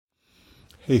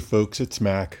Hey folks, it's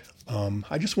Mac.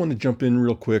 I just want to jump in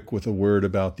real quick with a word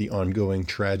about the ongoing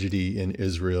tragedy in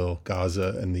Israel,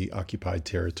 Gaza, and the occupied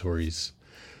territories.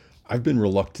 I've been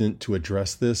reluctant to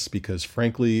address this because,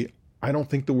 frankly, I don't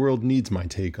think the world needs my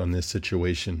take on this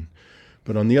situation.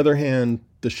 But on the other hand,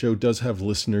 the show does have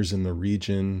listeners in the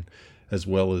region, as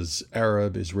well as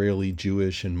Arab, Israeli,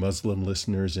 Jewish, and Muslim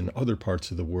listeners in other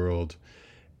parts of the world.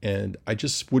 And I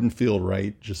just wouldn't feel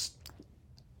right just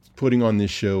putting on this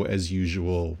show as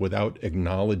usual without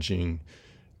acknowledging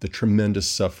the tremendous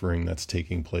suffering that's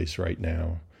taking place right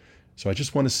now. So I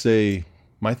just want to say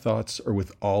my thoughts are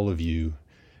with all of you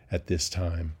at this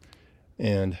time.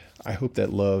 And I hope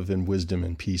that love and wisdom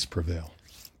and peace prevail.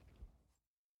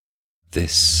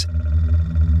 This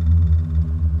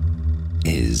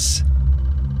is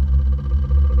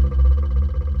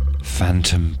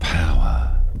Phantom Power.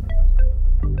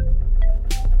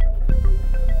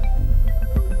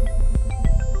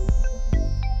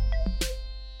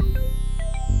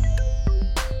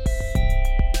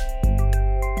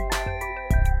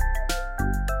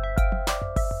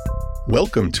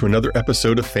 Welcome to another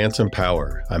episode of Phantom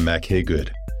Power. I'm Mac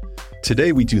Haygood.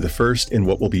 Today we do the first in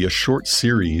what will be a short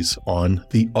series on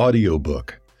the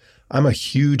audiobook. I'm a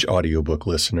huge audiobook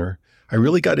listener. I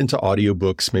really got into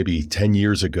audiobooks maybe 10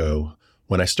 years ago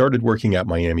when I started working at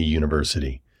Miami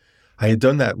University. I had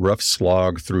done that rough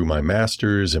slog through my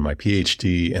master's and my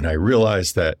PhD, and I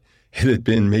realized that it had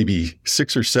been maybe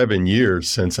 6 or 7 years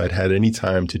since I'd had any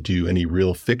time to do any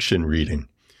real fiction reading.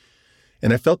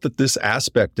 And I felt that this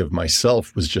aspect of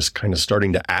myself was just kind of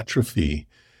starting to atrophy,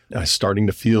 starting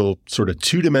to feel sort of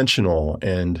two-dimensional,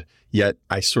 and yet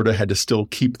I sort of had to still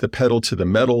keep the pedal to the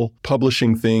metal,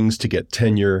 publishing things to get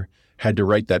tenure, had to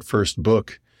write that first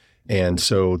book. And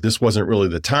so this wasn't really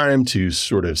the time to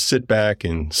sort of sit back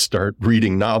and start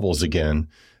reading novels again,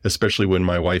 especially when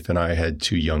my wife and I had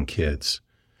 2 young kids.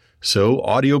 So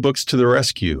audiobooks to the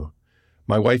rescue.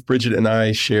 My wife Bridget and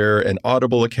I share an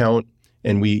Audible account,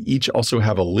 and we each also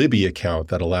have a Libby account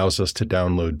that allows us to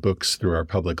download books through our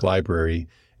public library.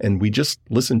 And we just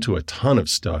listen to a ton of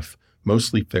stuff,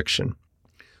 mostly fiction.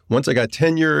 Once I got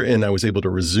tenure and I was able to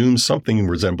resume something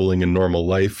resembling a normal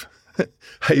life,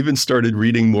 I even started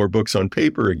reading more books on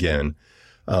paper again.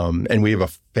 And we have a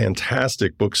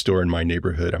fantastic bookstore in my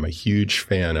neighborhood I'm a huge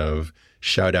fan of.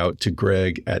 Shout out to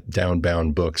Greg at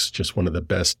Downbound Books, just one of the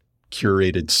best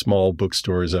curated small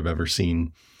bookstores I've ever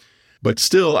seen. But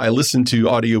still, I listen to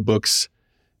audiobooks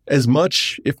as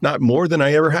much, if not more, than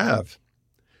I ever have.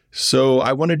 So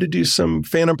I wanted to do some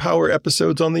Phantom Power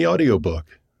episodes on the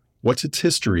audiobook. What's its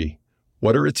history?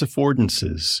 What are its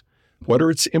affordances? What are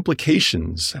its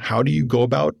implications? How do you go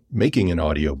about making an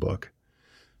audiobook?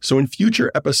 So in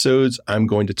future episodes, I'm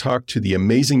going to talk to the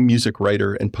amazing music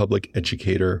writer and public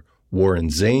educator Warren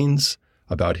Zanes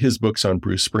about his books on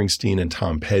Bruce Springsteen and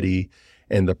Tom Petty,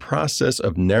 and the process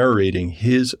of narrating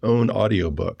his own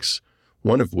audiobooks,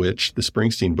 one of which, the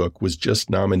Springsteen book, was just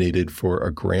nominated for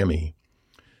a Grammy.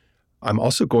 I'm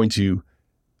also going to,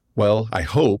 I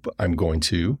hope I'm going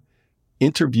to,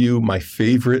 interview my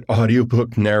favorite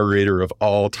audiobook narrator of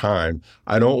all time.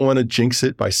 I don't want to jinx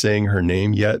it by saying her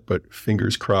name yet, but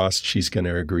fingers crossed she's going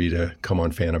to agree to come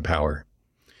on Phantom Power.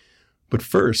 But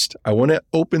first, I want to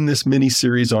open this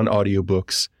mini-series on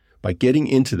audiobooks by getting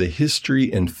into the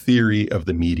history and theory of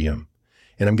the medium.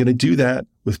 And I'm going to do that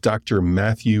with Dr.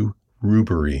 Matthew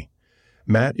Rubery.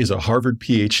 Matt is a Harvard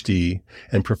PhD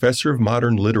and professor of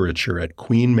modern literature at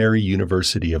Queen Mary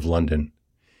University of London.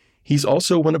 He's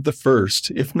also one of the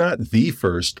first, if not the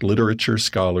first, literature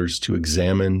scholars to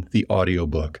examine the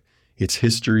audiobook, its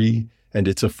history, and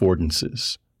its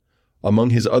affordances.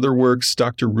 Among his other works,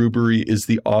 Dr. Rubery is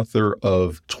the author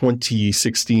of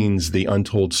 2016's The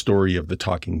Untold Story of the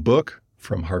Talking Book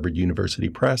from Harvard University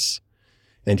Press,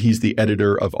 and he's the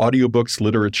editor of Audiobooks,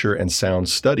 Literature, and Sound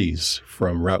Studies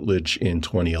from Routledge in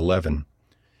 2011.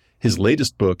 His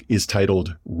latest book is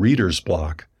titled Reader's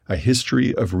Block, A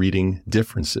History of Reading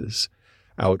Differences,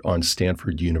 out on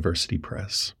Stanford University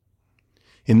Press.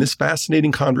 In this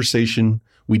fascinating conversation,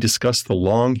 we discuss the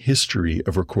long history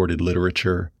of recorded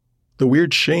literature, the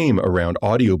weird shame around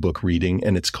audiobook reading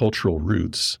and its cultural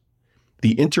roots,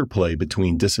 the interplay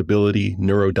between disability,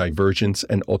 neurodivergence,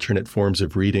 and alternate forms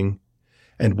of reading,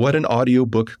 and what an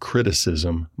audiobook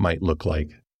criticism might look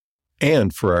like.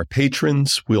 And for our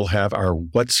patrons, we'll have our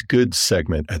What's Good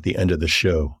segment at the end of the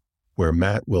show, where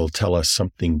Matt will tell us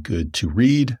something good to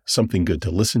read, something good to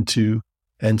listen to,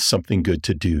 and something good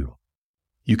to do.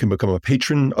 You can become a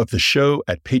patron of the show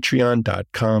at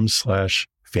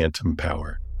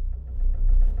patreon.com/phantompower.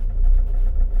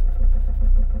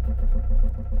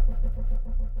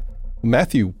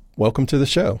 Matthew, welcome to the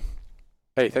show.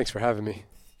 Hey, thanks for having me.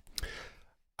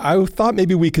 I thought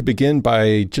maybe we could begin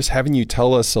by just having you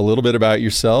tell us a little bit about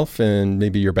yourself and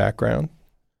maybe your background.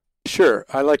 Sure.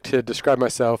 I like to describe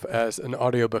myself as an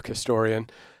audiobook historian.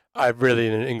 I'm really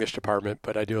in an English department,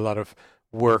 but I do a lot of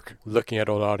work looking at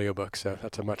old audiobooks, so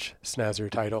that's a much snazzier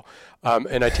title.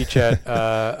 And I teach at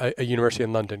a university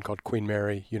in London called Queen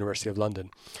Mary University of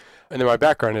London. And then my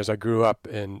background is I grew up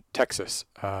in Texas.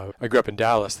 I grew up in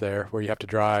Dallas there, where you have to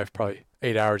drive probably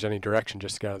 8 hours any direction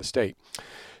just to get out of the state.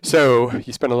 So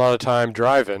you spend a lot of time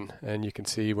driving, and you can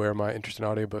see where my interest in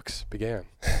audiobooks began.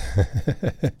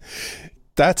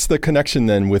 That's the connection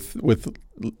then with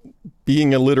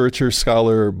being a literature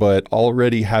scholar, but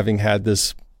already having had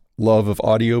this love of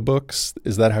audiobooks.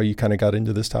 Is that how you kind of got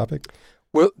into this topic?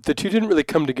 Well, the two didn't really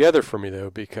come together for me,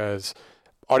 though, because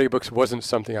audiobooks wasn't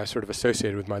something I sort of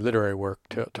associated with my literary work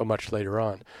till much later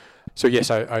on. So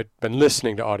yes, I'd been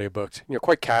listening to audiobooks,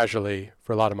 quite casually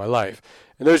for a lot of my life.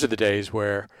 And those are the days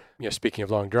where, speaking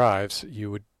of long drives, you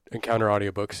would encounter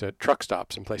audiobooks at truck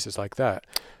stops and places like that.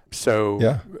 So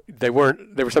Yeah. they were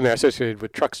something I associated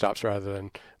with truck stops rather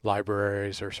than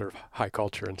libraries or sort of high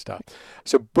culture and stuff.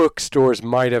 So bookstores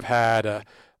might have had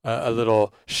a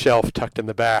little shelf tucked in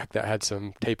the back that had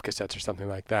some tape cassettes or something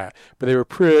like that. But they were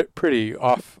pretty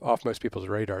off most people's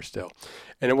radar still.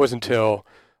 And it wasn't until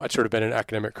I'd sort of been in an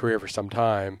academic career for some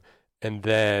time and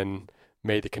then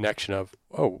made the connection of,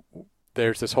 oh,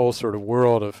 there's this whole sort of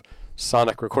world of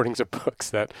sonic recordings of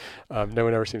books that no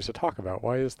one ever seems to talk about.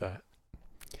 Why is that?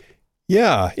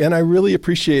 Yeah, and I really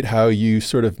appreciate how you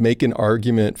sort of make an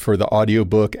argument for the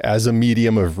audiobook as a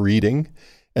medium of reading.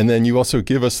 And then you also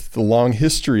give us the long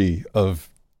history of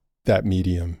that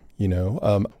medium.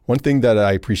 One thing that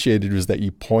I appreciated was that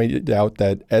you pointed out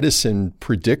that Edison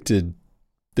predicted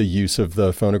the use of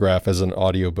the phonograph as an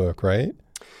audiobook, right?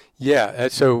 Yeah.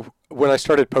 So when I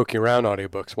started poking around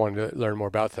audiobooks, wanting to learn more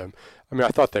about them, I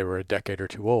thought they were a decade or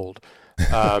two old.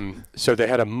 So they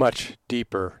had a much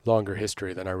deeper, longer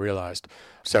history than I realized.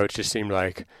 So it just seemed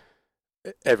like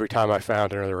every time I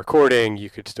found another recording, you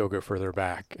could still go further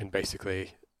back. And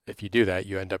basically, if you do that,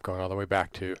 you end up going all the way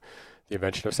back to the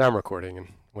invention of sound recording and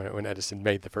when Edison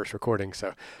made the first recording.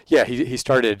 So yeah, he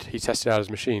tested out his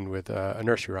machine with a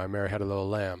nursery rhyme, Mary Had a Little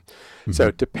Lamb. Mm-hmm.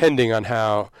 So depending on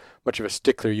how much of a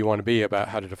stickler you want to be about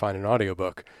how to define an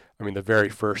audiobook, the very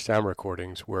first sound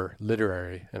recordings were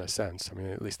literary in a sense.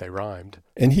 At least they rhymed.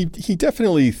 And he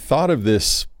definitely thought of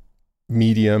this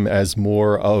medium as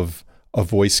more of a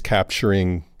voice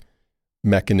capturing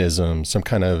mechanism, some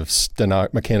kind of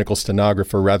mechanical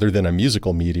stenographer rather than a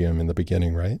musical medium in the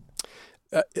beginning, right?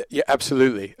 Yeah,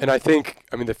 absolutely. And I think,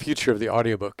 the future of the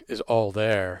audiobook is all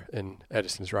there in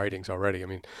Edison's writings already.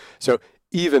 So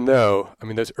even though,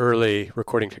 those early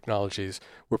recording technologies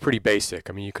were pretty basic.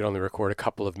 You could only record a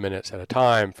couple of minutes at a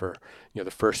time for,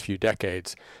 the first few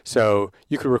decades. So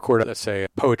you could record, let's say,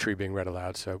 poetry being read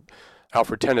aloud. So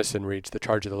Alfred Tennyson reads The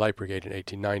Charge of the Light Brigade in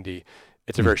 1890.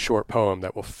 It's a very short poem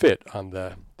that will fit on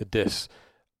the disc,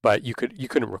 but you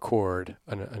couldn't record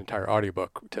an entire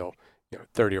audiobook till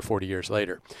 30 or 40 years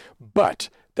later. But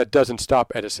that doesn't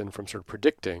stop Edison from sort of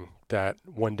predicting that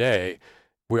one day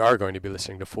we are going to be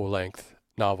listening to full-length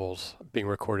novels being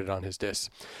recorded on his discs.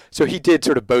 So he did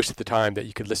sort of boast at the time that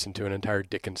you could listen to an entire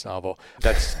Dickens novel.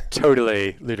 That's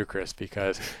totally ludicrous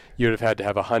because you would have had to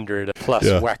have 100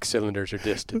 plus wax cylinders or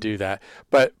discs to do that.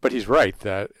 But he's right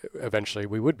that eventually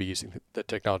we would be using the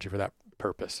technology for that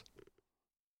purpose.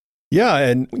 Yeah,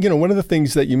 and one of the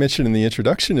things that you mentioned in the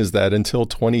introduction is that until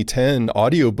 2010,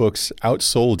 audiobooks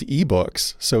outsold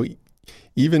ebooks. So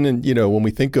even in, when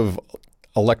we think of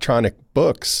electronic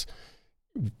books,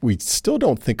 we still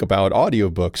don't think about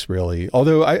audiobooks really.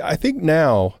 Although I think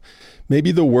now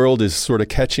maybe the world is sort of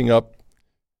catching up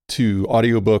to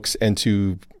audiobooks and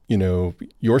to,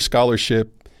 your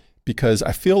scholarship, because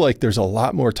I feel like there's a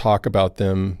lot more talk about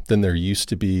them than there used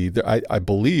to be. I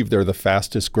believe they're the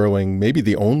fastest growing, maybe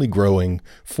the only growing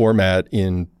format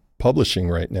in publishing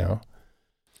right now.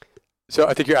 So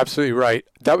I think you're absolutely right.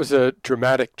 That was a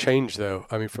dramatic change, though.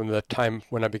 From the time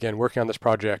when I began working on this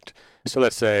project, so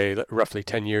let's say roughly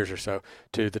 10 years or so,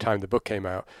 to the time the book came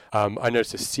out, I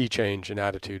noticed a sea change in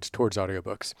attitudes towards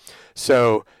audiobooks.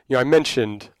 So, I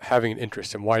mentioned having an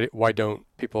interest in why don't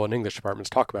people in English departments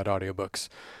talk about audiobooks?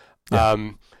 Yeah.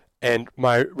 And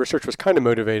my research was kind of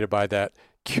motivated by that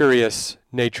curious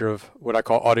nature of what I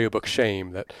call audiobook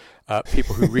shame, that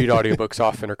people who read audiobooks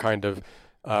often are kind of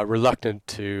reluctant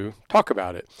to talk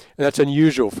about it. And that's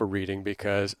unusual for reading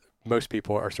because most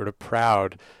people are sort of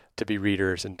proud to be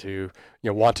readers and to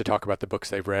want to talk about the books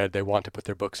they've read. They want to put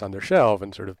their books on their shelf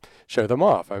and sort of show them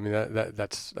off. I mean,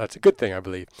 that's a good thing, I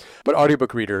believe. But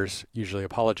audiobook readers usually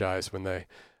apologize when they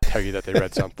tell you that they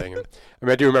read something. And,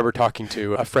 I do remember talking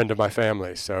to a friend of my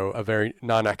family, so a very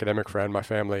non-academic friend. My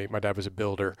dad was a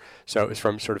builder, so it was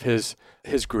from sort of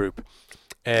his group.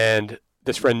 And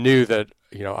this friend knew that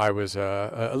I was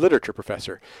a literature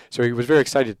professor, so he was very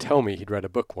excited to tell me he'd read a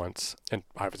book once, and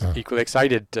I was equally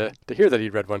excited to hear that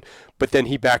he'd read one. But then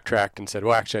he backtracked and said,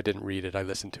 well, actually, I didn't read it, I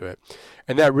listened to it.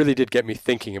 And that really did get me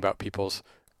thinking about people's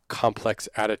complex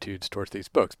attitudes towards these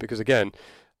books, because again,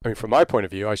 from my point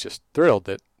of view, I was just thrilled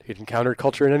that he'd encountered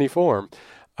culture in any form.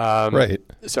 Right.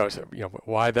 So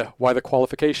why the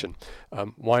qualification?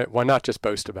 Why not just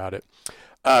boast about it?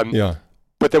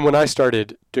 But then when I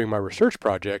started doing my research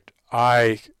project,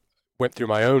 I went through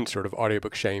my own sort of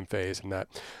audiobook shame phase, in that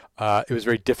it was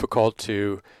very difficult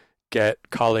to get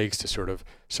colleagues to sort of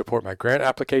support my grant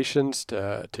applications,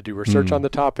 to do research on the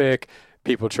topic.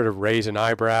 People would sort of raise an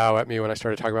eyebrow at me when I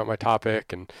started talking about my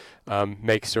topic and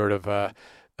make sort of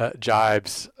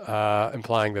jibes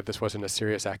implying that this wasn't a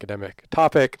serious academic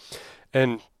topic.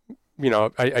 And,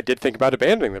 I did think about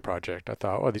abandoning the project. I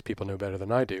thought, well, these people know better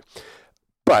than I do.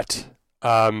 But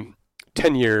 10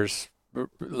 years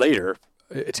later,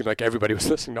 it seemed like everybody was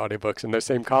listening to audiobooks, and those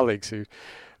same colleagues who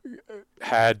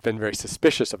had been very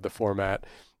suspicious of the format,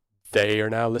 they are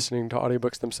now listening to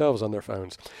audiobooks themselves on their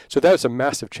phones. So that was a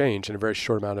massive change in a very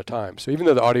short amount of time. So even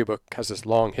though the audiobook has this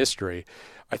long history,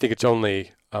 I think it's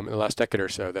only in the last decade or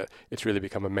so that it's really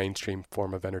become a mainstream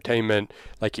form of entertainment.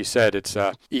 Like you said, it's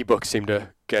ebooks seem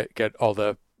to get all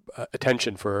the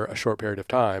attention for a short period of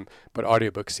time, but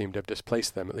audiobooks seem to have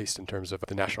displaced them, at least in terms of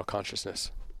the national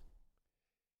consciousness.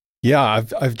 Yeah,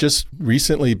 I've just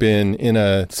recently been in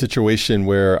a situation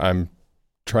where I'm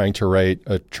trying to write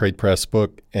a trade press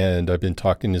book, and I've been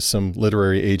talking to some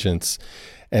literary agents,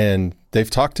 and they've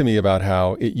talked to me about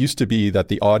how it used to be that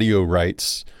the audio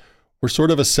rights were sort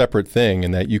of a separate thing,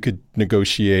 and that you could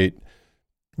negotiate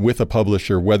with a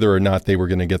publisher whether or not they were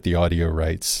going to get the audio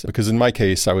rights. Because in my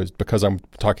case, because I'm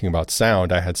talking about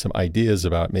sound, I had some ideas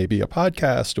about maybe a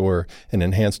podcast or an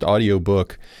enhanced audio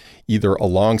book, either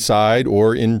alongside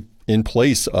or in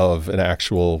place of an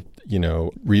actual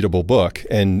readable book.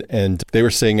 And they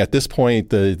were saying at this point,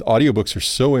 the audiobooks are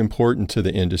so important to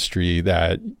the industry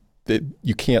that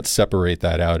you can't separate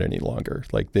that out any longer.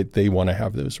 Like they want to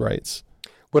have those rights.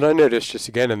 What I noticed just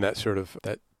again in that sort of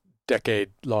that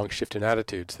decade-long shift in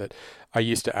attitudes, that I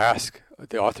used to ask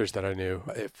the authors that I knew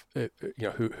if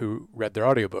who read their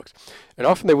audiobooks, and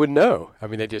often they wouldn't know.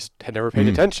 They just had never paid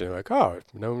attention. Like, oh,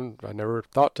 no, I never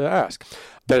thought to ask.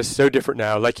 That is so different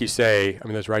now. Like you say,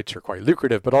 those rights are quite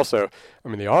lucrative, but also,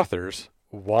 the authors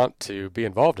want to be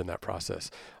involved in that process.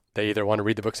 They either want to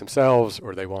read the books themselves,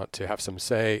 or they want to have some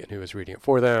say in who is reading it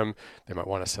for them. They might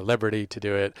want a celebrity to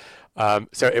do it.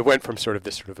 So it went from sort of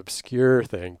this sort of obscure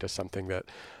thing to something that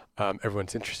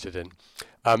everyone's interested in.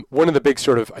 One of the big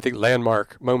sort of, I think,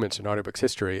 landmark moments in audiobooks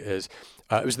history is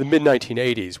it was the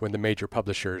mid-1980s when the major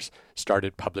publishers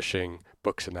started publishing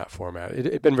books in that format.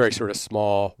 It had been very sort of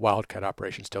small, wildcat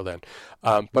operation still then.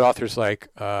 But authors like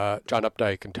John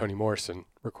Updike and Toni Morrison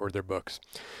record their books.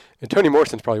 And Toni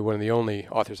Morrison's probably one of the only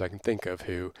authors I can think of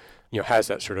who, has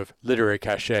that sort of literary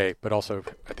cachet, but also,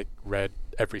 I think, read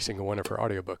every single one of her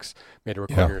audiobooks, made a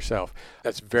recording herself.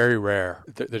 That's very rare.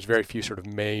 There's very few sort of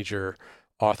major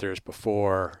authors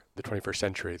before the 21st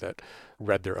century that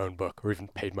read their own book or even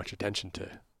paid much attention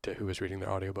to who was reading their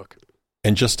audiobook.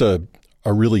 And just a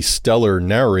really stellar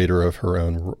narrator of her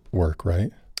own work,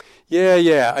 right?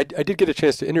 Yeah. I did get a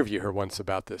chance to interview her once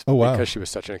about this because she was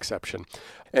such an exception.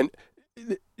 And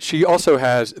she also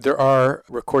there are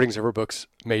recordings of her books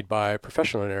made by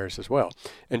professional narrators as well.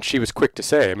 And she was quick to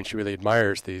say, she really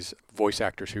admires these voice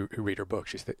actors who read her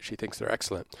books. She thinks they're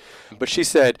excellent. But she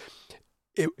said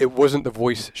it wasn't the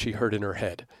voice she heard in her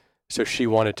head. So she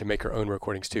wanted to make her own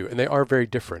recordings too. And they are very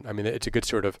different. It's a good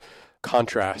sort of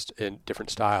contrast in different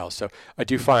styles. So I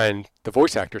do find the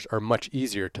voice actors are much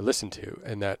easier to listen to,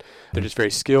 and that they're just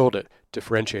very skilled at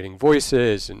differentiating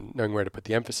voices and knowing where to put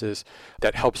the emphasis.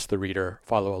 That helps the reader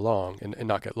follow along and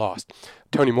not get lost.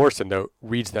 Toni Morrison, though,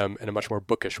 reads them in a much more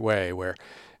bookish way, where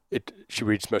she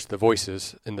reads most of the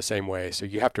voices in the same way. So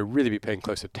you have to really be paying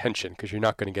close attention because you're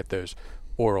not going to get those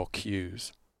oral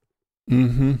cues.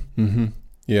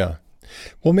 Yeah.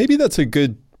 Well, maybe that's a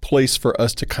good place for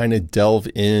us to kind of delve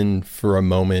in for a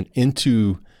moment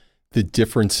into the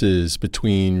differences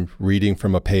between reading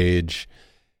from a page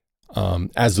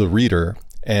as a reader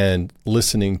and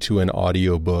listening to an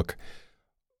audiobook.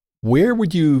 Where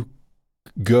would you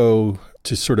go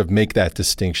to sort of make that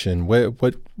distinction?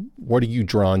 What are you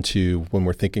drawn to when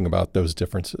we're thinking about those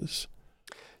differences?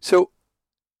 So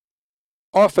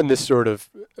often this sort of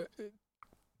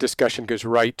discussion goes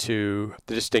right to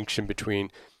the distinction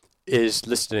between, is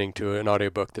listening to an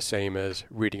audiobook the same as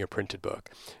reading a printed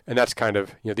book? And that's kind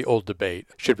of, the old debate.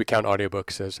 Should we count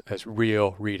audiobooks as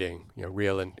real reading,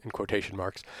 real in quotation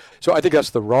marks? So I think that's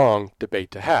the wrong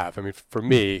debate to have. I mean, for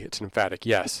me, it's an emphatic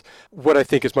yes. What I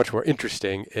think is much more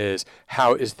interesting is,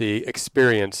 how is the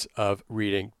experience of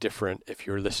reading different if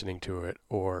you're listening to it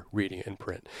or reading it in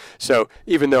print? So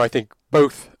even though I think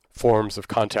both forms of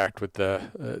contact with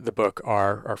the book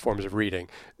are forms of reading,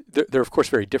 they're of course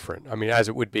very different. I mean, as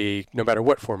it would be no matter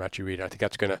what format you read. I think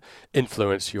that's going to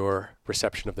influence your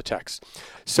reception of the text.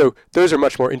 So those are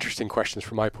much more interesting questions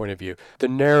from my point of view. The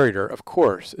narrator, of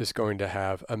course, is going to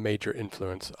have a major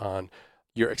influence on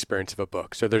your experience of a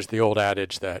book. So there's the old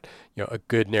adage that, a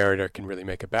good narrator can really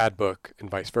make a bad book, and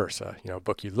vice versa. A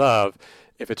book you love,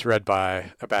 if it's read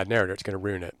by a bad narrator, it's going to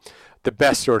ruin it. The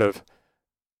best sort of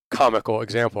comical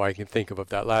example I can think of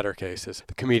that latter case is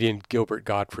the comedian Gilbert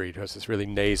Gottfried, who has this really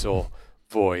nasal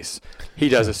voice. He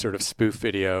does a sort of spoof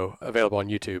video available on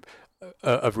YouTube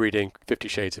of reading 50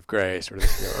 Shades of Grey, sort of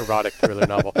erotic thriller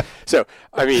novel. So,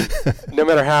 I mean, no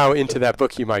matter how into that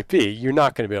book you might be, you're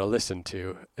not going to be able to listen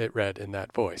to it read in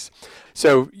that voice.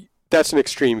 So that's an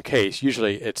extreme case.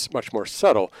 Usually it's much more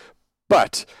subtle,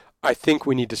 but I think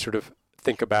we need to sort of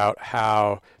think about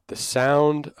how the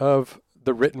sound of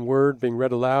the written word being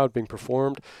read aloud, being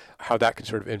performed, how that can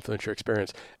sort of influence your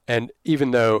experience. And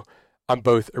even though I'm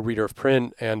both a reader of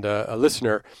print and a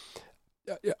listener,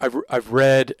 I've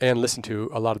read and listened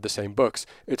to a lot of the same books.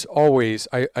 It's always,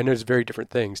 I notice very different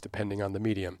things depending on the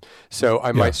medium. So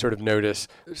I might sort of notice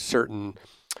certain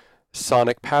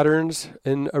sonic patterns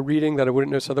in a reading that I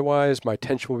wouldn't notice otherwise. My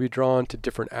attention will be drawn to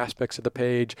different aspects of the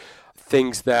page,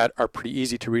 things that are pretty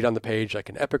easy to read on the page, like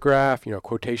an epigraph,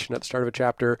 quotation at the start of a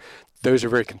chapter. Those are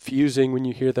very confusing when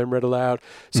you hear them read aloud.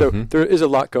 So there is a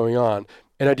lot going on.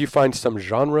 And I do find some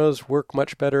genres work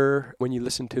much better when you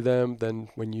listen to them than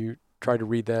when you try to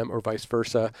read them, or vice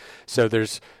versa. So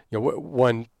there's,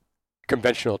 one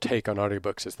conventional take on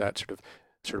audiobooks is that sort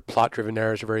of plot-driven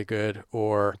narratives are very good,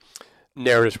 or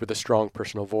narratives with a strong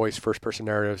personal voice, first-person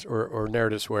narratives, or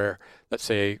narratives where, let's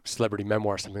say, celebrity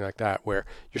memoir, something like that, where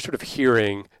you're sort of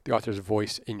hearing the author's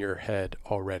voice in your head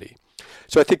already.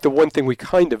 So I think the one thing we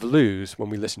kind of lose when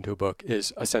we listen to a book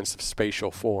is a sense of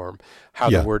spatial form, how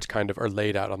the words kind of are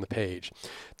laid out on the page.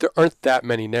 There aren't that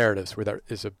many narratives where that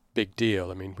is a big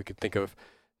deal. I mean, we could think of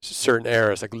certain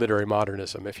eras like literary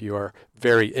modernism. If you are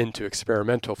very into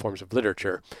experimental forms of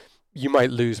literature, you might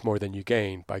lose more than you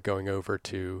gain by going over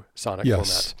to sonic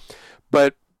formats.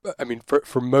 But I mean,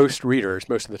 for most readers,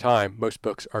 most of the time, most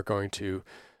books are going to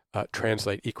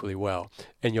translate equally well,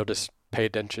 and you'll just pay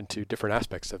attention to different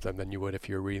aspects of them than you would if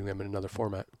you were reading them in another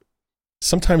format.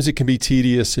 Sometimes it can be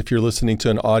tedious if you're listening to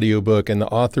an audiobook and the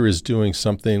author is doing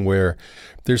something where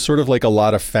there's sort of like a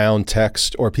lot of found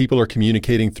text, or people are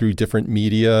communicating through different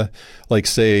media, like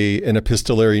say an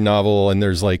epistolary novel, and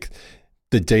there's like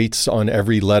the dates on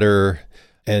every letter,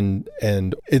 and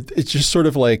it's just sort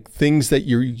of like things that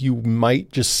you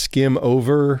might just skim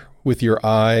over with your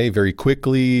eye very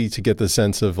quickly to get the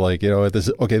sense of like,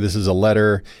 this is a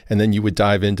letter, and then you would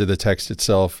dive into the text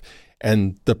itself,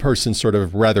 and the person sort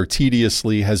of rather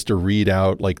tediously has to read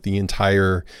out like the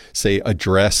entire, say,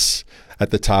 address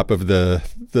at the top of the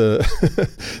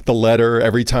the letter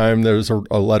every time there's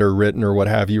a letter written or what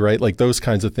have you, right? Like those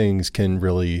kinds of things can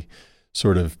really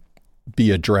sort of be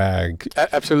a drag.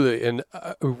 Absolutely. And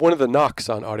one of the knocks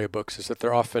on audiobooks is that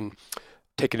they're often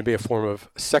taken to be a form of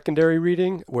secondary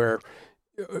reading, where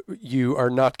you are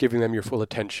not giving them your full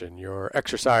attention. You're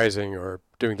exercising or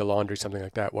doing the laundry, something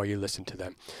like that, while you listen to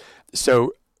them.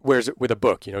 So whereas with a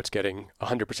book, it's getting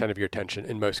 100% of your attention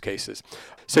in most cases.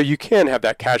 So you can have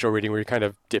that casual reading where you're kind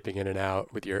of dipping in and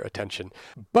out with your attention.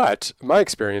 But my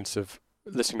experience of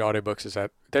listening to audiobooks is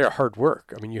that they are hard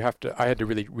work. I mean, I had to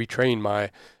really retrain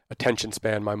my attention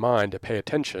span, my mind, to pay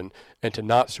attention and to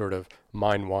not sort of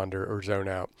mind wander or zone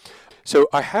out. So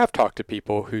I have talked to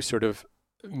people who sort of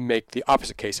make the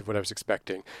opposite case of what I was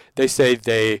expecting. They say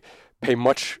they pay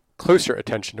much closer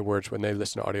attention to words when they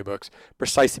listen to audiobooks,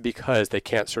 precisely because they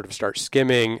can't sort of start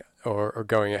skimming or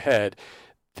going ahead.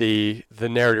 The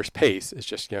narrator's pace is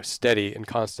just steady and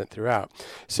constant throughout.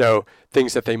 So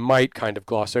things that they might kind of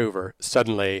gloss over,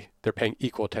 suddenly they're paying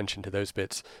equal attention to those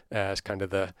bits as kind of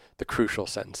the crucial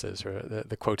sentences or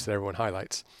the quotes that everyone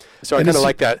highlights. So I kind of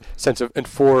like that sense of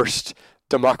enforced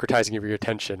democratizing of your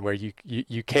attention, where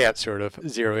you can't sort of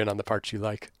zero in on the parts you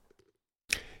like.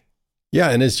 Yeah,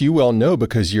 and as you well know,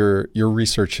 because your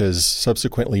research has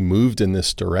subsequently moved in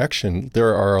this direction,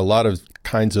 there are a lot of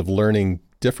kinds of learning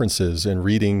differences and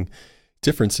reading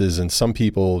differences, and some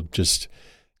people just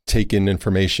take in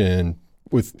information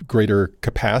with greater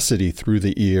capacity through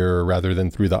the ear rather than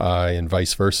through the eye, and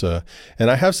vice versa. And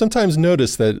I have sometimes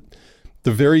noticed that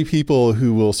the very people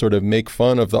who will sort of make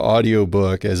fun of the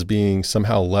audiobook as being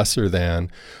somehow lesser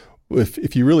than,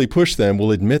 if you really push them,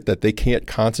 will admit that they can't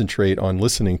concentrate on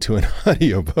listening to an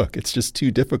audiobook. It's just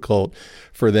too difficult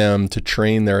for them to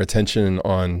train their attention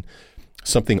on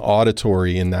something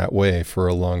auditory in that way for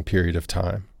a long period of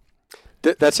time.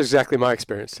 That's exactly my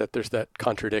experience, that there's that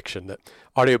contradiction, that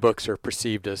audiobooks are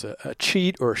perceived as a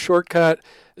cheat or a shortcut,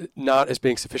 not as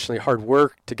being sufficiently hard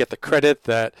work to get the credit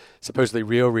that supposedly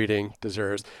real reading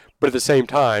deserves. But at the same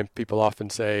time, people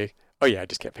often say, oh yeah, I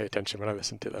just can't pay attention when I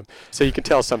listen to them. So you can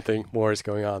tell something more is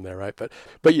going on there, right?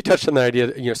 But you touched on the idea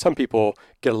that, some people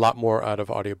get a lot more out of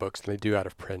audiobooks than they do out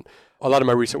of print. A lot of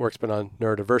my recent work's been on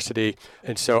neurodiversity,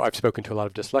 and so I've spoken to a lot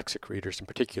of dyslexic readers in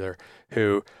particular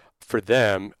who, for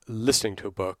them, listening to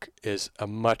a book is a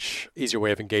much easier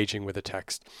way of engaging with a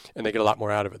text, and they get a lot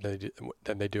more out of it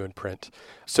than they do in print.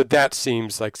 So that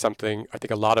seems like something I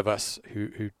think a lot of us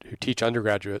who teach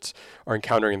undergraduates are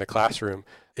encountering in the classroom,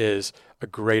 is a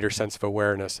greater sense of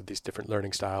awareness of these different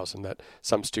learning styles, and that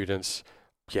some students,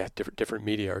 different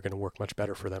media are going to work much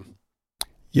better for them.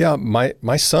 Yeah,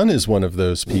 my son is one of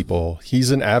those people. He's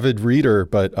an avid reader,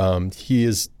 but he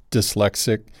is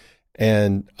dyslexic,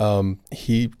 and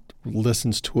he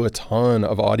listens to a ton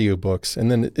of audiobooks.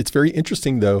 And then it's very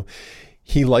interesting, though.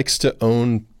 He likes to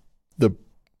own the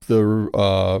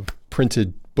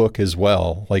printed book as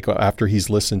well. Like after he's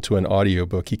listened to an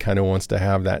audiobook, he kind of wants to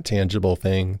have that tangible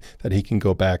thing that he can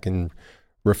go back and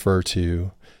refer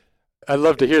to. I'd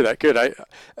love to hear that. Good.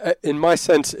 In my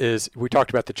sense is, we talked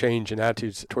about the change in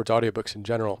attitudes towards audiobooks in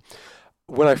general.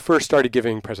 When I first started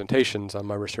giving presentations on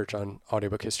my research on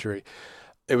audiobook history,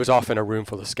 it was often a room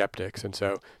full of skeptics. And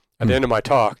so at the end of my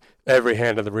talk, every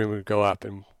hand in the room would go up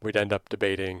and we'd end up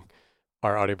debating,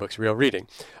 are audiobooks real reading?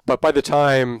 But by the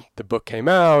time the book came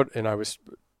out and I was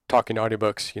talking to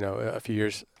audiobooks, a few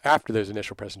years after those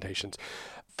initial presentations,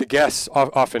 the guests,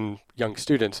 often young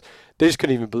students, they just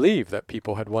couldn't even believe that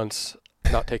people had once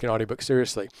not taken audiobooks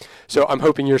seriously. So I'm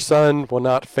hoping your son will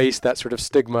not face that sort of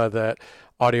stigma that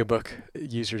audiobook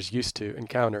users used to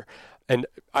encounter. And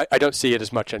I don't see it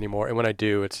as much anymore. And when I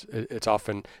do, it's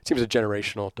often, it seems a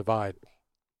generational divide.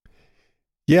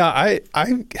 Yeah,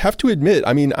 I have to admit,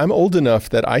 I'm old enough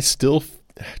that I still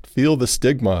feel the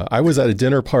stigma. I was at a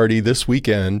dinner party this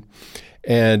weekend,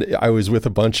 and I was with a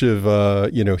bunch of,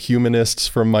 humanists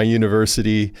from my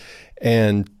university,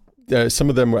 and some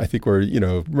of them I think were,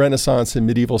 Renaissance and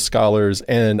medieval scholars.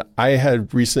 And I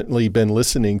had recently been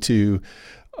listening to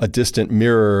A Distant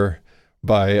Mirror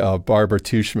by Barbara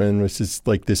Tuchman, which is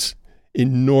like this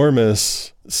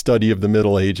enormous study of the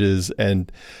Middle Ages.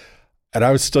 And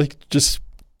I was just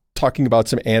talking about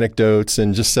some anecdotes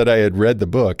and just said I had read the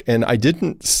book. And I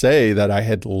didn't say that I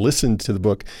had listened to the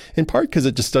book, in part because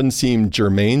it just doesn't seem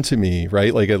germane to me,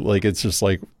 right? Like it's just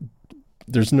like,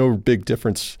 there's no big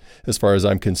difference as far as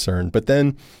I'm concerned. But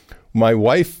then my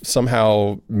wife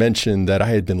somehow mentioned that I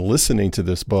had been listening to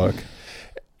this book.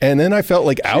 And then I felt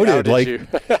like outed, like,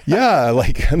 yeah,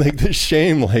 like this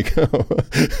shame, like,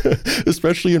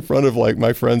 especially in front of like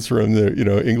my friends from the,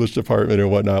 English department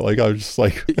and whatnot. Like, I was just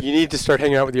like, you need to start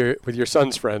hanging out with your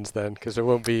son's friends then, because there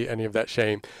won't be any of that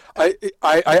shame. I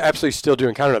absolutely still do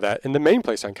encounter that. And the main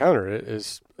place I encounter it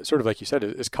is sort of like you said,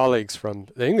 is colleagues from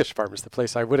the English department, is the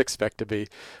place I would expect to be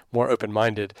more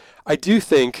open-minded. I do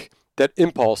think that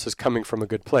impulse is coming from a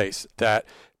good place, that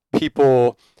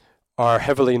people are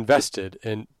heavily invested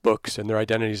in books and their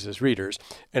identities as readers.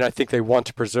 And I think they want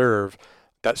to preserve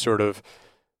that sort of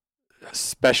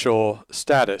special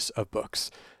status of books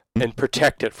and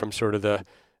protect it from sort of the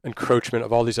encroachment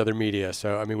of all these other media.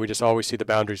 So, we just always see the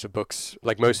boundaries of books,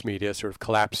 like most media, sort of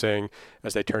collapsing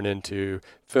as they turn into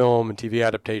film and TV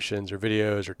adaptations or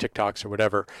videos or TikToks or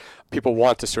whatever. People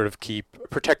want to sort of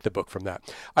protect the book from that.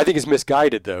 I think it's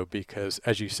misguided, though, because,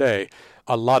 as you say,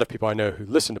 a lot of people I know who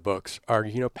listen to books are,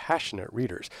 passionate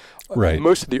readers. Right.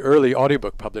 Most of the early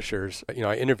audiobook publishers,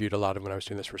 I interviewed a lot of them when I was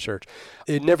doing this research.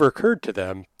 It never occurred to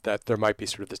them that there might be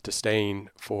sort of this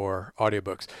disdain for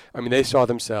audiobooks. They saw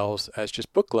themselves as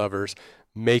just book lovers,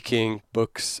 making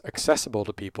books accessible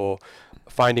to people,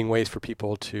 finding ways for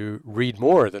people to read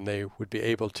more than they would be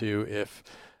able to if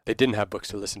they didn't have books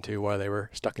to listen to while they were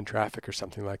stuck in traffic or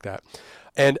something like that.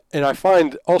 And I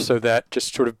find also that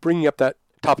just sort of bringing up that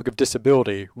topic of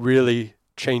disability really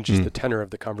changes the tenor of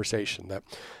the conversation, that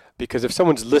Because if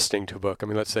someone's listening to a book, I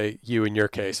mean, let's say you in your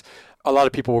case, a lot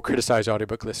of people will criticize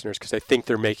audiobook listeners because they think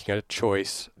they're making a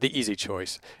choice, the easy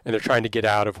choice, and they're trying to get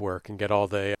out of work and get all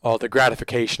the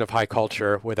gratification of high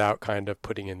culture without kind of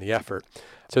putting in the effort.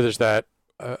 So there's that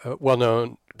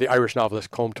well-known, the Irish novelist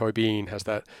Colm Toibeen has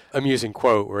that amusing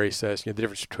quote where he says, the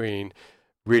difference between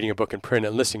reading a book in print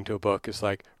and listening to a book is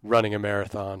like running a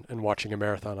marathon and watching a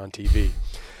marathon on TV.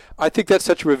 I think that's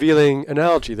such a revealing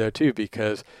analogy, though, too,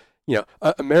 because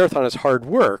a marathon is hard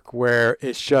work where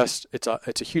it's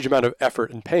a huge amount of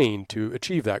effort and pain to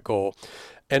achieve that goal.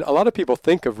 And a lot of people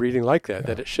think of reading like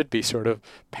that it should be sort of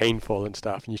painful and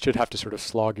stuff. And you should have to sort of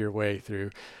slog your way through,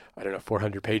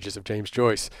 400 pages of James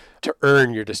Joyce to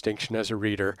earn your distinction as a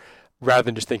reader, rather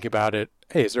than just thinking about it,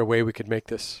 hey, is there a way we could make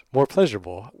this more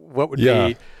pleasurable? What would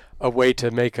be a way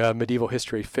to make a medieval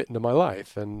history fit into my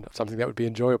life and something that would be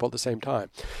enjoyable at the same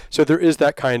time? So there is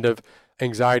that kind of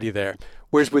anxiety there.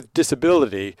 Whereas with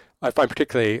disability, I find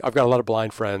particularly, I've got a lot of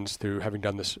blind friends through having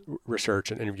done this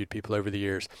research and interviewed people over the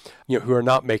years, who are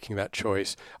not making that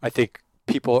choice. I think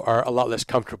people are a lot less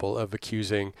comfortable of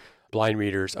accusing blind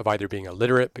readers of either being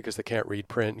illiterate because they can't read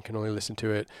print and can only listen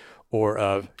to it, or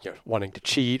of wanting to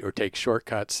cheat or take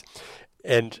shortcuts.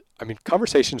 And I mean,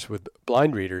 conversations with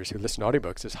blind readers who listen to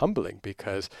audiobooks is humbling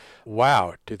because,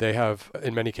 wow, do they have,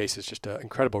 in many cases, just an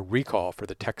incredible recall for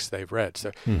the text they've read.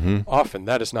 So often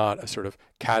that is not a sort of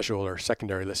casual or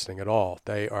secondary listening at all.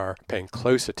 They are paying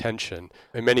close attention.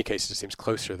 In many cases, it seems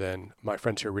closer than my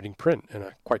friends who are reading print in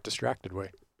a quite distracted way.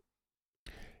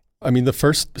 I mean, the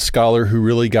first scholar who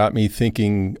really got me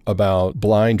thinking about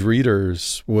blind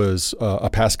readers was a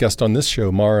past guest on this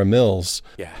show, Mara Mills,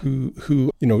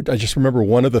 who I just remember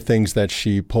one of the things that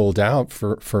she pulled out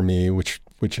for me, which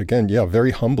again,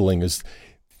 very humbling, is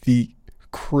the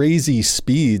crazy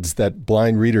speeds that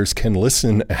blind readers can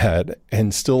listen at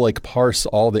and still like parse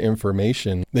all the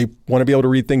information. They want to be able to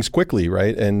read things quickly,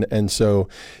 right? And so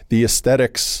the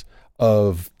aesthetics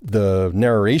of the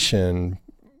narration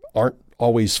aren't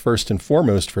always first and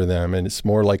foremost for them, and it's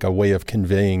more like a way of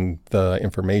conveying the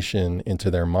information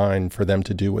into their mind for them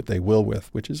to do what they will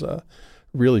with, which is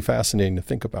really fascinating to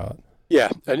think about. Yeah,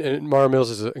 and Mara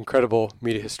Mills is an incredible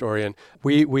media historian.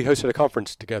 We hosted a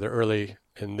conference together early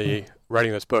in the writing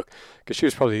of this book because she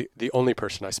was probably the only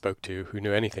person I spoke to who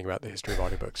knew anything about the history of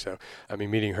audiobooks. So, I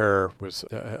mean, meeting her was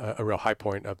a real high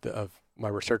point of my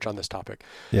research on this topic.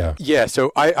 Yeah.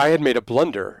 So I had made a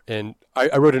blunder, and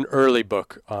I wrote an early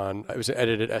book it was an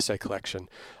edited essay collection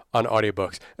on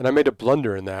audiobooks. And I made a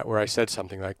blunder in that where I said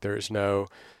something like there is no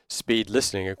speed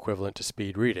listening equivalent to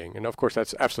speed reading. And of course,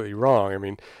 that's absolutely wrong. I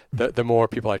mean, the more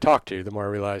people I talked to, the more I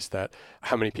realized that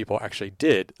how many people actually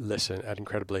did listen at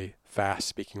incredibly fast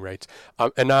speaking rates.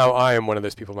 And now I am one of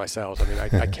those people myself. I mean,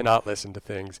 I cannot listen to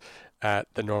things at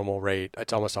the normal rate.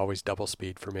 It's almost always double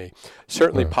speed for me.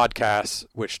 Certainly podcasts,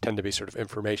 which tend to be sort of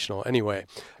informational anyway,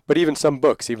 but even some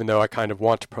books, even though I kind of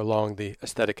want to prolong the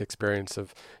aesthetic experience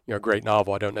of a great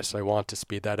novel, I don't necessarily want to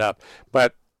speed that up.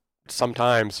 But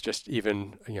sometimes just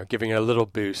even giving it a little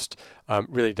boost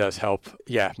really does help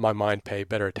my mind pay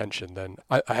better attention than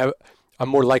I'm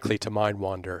more likely to mind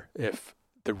wander if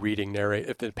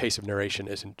the pace of narration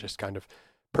isn't just kind of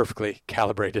perfectly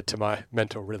calibrated to my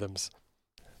mental rhythms.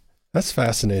 That's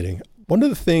fascinating. One of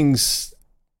the things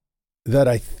that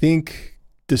I think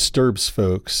disturbs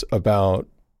folks about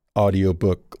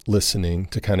audiobook listening,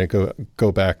 to kind of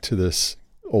go back to this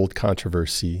old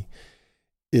controversy,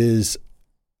 is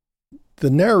the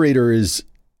narrator is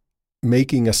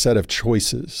making a set of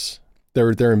choices.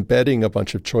 They're embedding a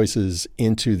bunch of choices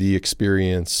into the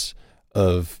experience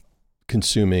of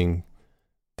consuming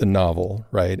the novel,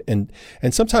 right? And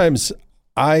sometimes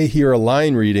I hear a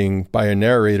line reading by a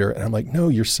narrator and I'm like, no,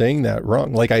 you're saying that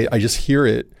wrong. Like I just hear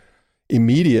it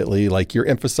immediately, like you're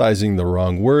emphasizing the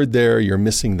wrong word there. You're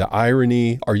missing the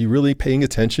irony. Are you really paying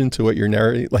attention to what you're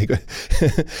narrating?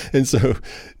 And so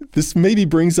this maybe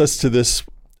brings us to this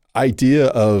idea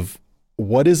of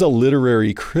what is a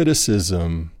literary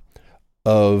criticism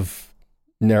of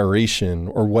narration,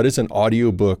 or what is an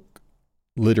audiobook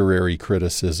literary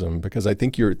criticism? Because I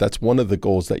think that's one of the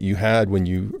goals that you had when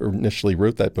you initially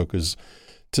wrote that book, is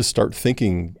to start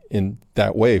thinking in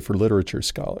that way for literature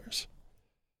scholars.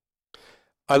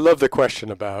 I love the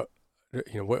question about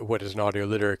what is an audio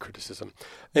literary criticism,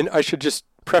 and I should just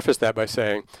preface that by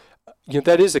saying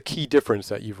that is a key difference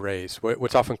that you've raised,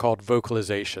 what's often called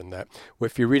vocalization, that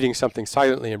if you're reading something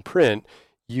silently in print,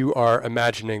 you are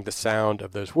imagining the sound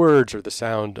of those words or the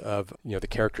sound of the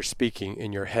character speaking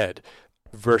in your head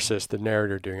versus the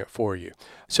narrator doing it for you.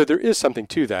 So there is something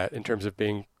to that in terms of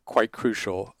being quite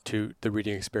crucial to the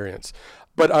reading experience.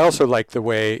 But I also like the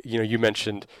way you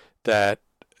mentioned that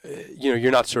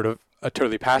you're not sort of a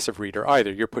totally passive reader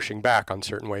either. You're pushing back on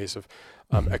certain ways of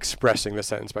expressing the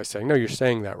sentence by saying, no, you're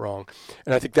saying that wrong.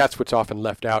 And I think that's what's often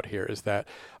left out here, is that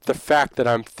the fact that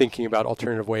I'm thinking about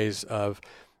alternative ways of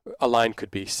a line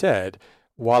could be said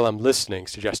while I'm listening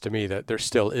suggests to me that there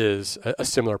still is a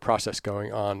similar process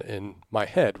going on in my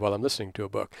head while I'm listening to a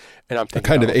book. And I'm thinking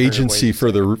a kind of agency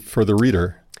for the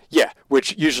reader. Yeah,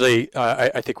 which usually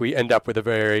I think we end up with a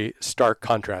very stark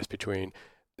contrast between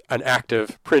an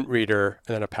active print reader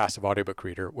and then a passive audiobook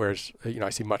reader, whereas I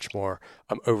see much more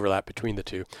overlap between the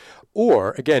two.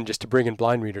 Or again, just to bring in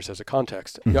blind readers as a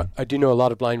context, I do know a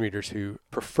lot of blind readers who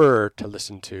prefer to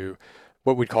listen to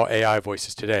what we'd call AI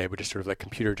voices today, but just sort of like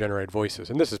computer-generated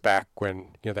voices. And this is back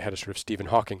when they had a sort of Stephen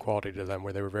Hawking quality to them,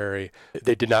 where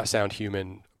they did not sound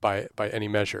human by any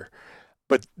measure.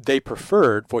 But they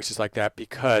preferred voices like that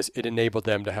because it enabled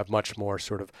them to have much more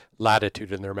sort of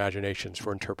latitude in their imaginations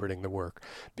for interpreting the work.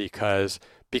 Because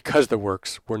the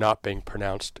works were not being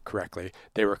pronounced correctly,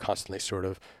 they were constantly sort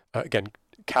of, again,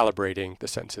 calibrating the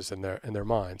sentences in their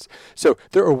minds. So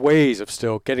there are ways of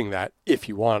still getting that if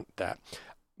you want that.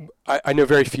 I know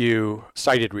very few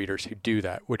sighted readers who do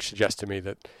that, which suggests to me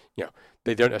that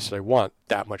they don't necessarily want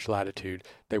that much latitude.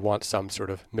 They want some sort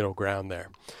of middle ground there.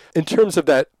 In terms of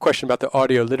that question about the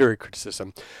audio literary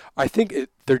criticism, I think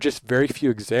there are just very few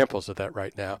examples of that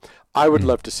right now. I would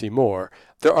love to see more.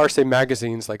 There are, say,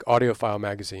 magazines like Audiophile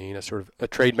magazine, a sort of a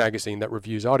trade magazine that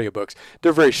reviews audiobooks.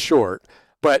 They're very short,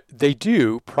 but they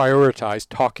do prioritize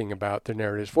talking about the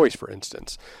narrator's voice, for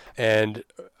instance, and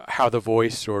how the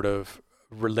voice sort of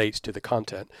relates to the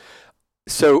content.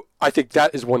 So I think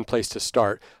that is one place to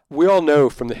start. We all know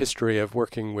from the history of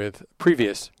working with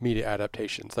previous media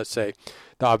adaptations, let's say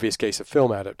the obvious case of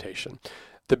film adaptation,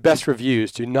 the best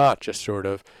reviews do not just sort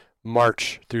of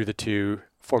march through the two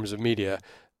forms of media,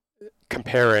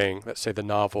 comparing, let's say, the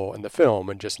novel and the film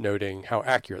and just noting how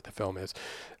accurate the film is.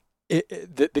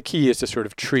 The key is to sort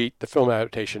of treat the film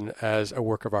adaptation as a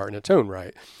work of art in its own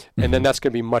right. And then that's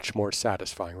going to be much more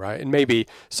satisfying, right? And maybe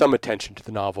some attention to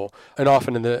the novel, and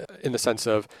often in the sense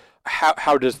of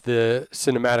how does the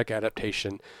cinematic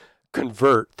adaptation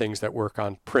convert things that work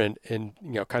on print and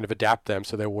kind of adapt them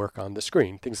so they work on the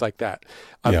screen, things like that.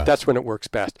 That's when it works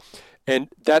best. And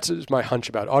that's my hunch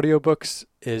about audiobooks,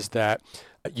 is that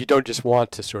you don't just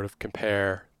want to sort of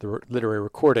compare the literary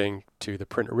recording to the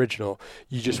print original.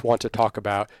 You just want to talk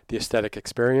about the aesthetic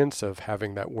experience of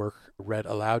having that work read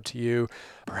aloud to you,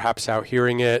 perhaps how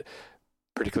hearing it,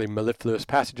 particularly mellifluous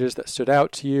passages that stood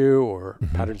out to you, or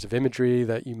patterns of imagery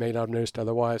that you may not have noticed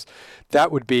otherwise.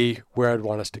 That would be where I'd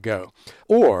want us to go.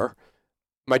 Or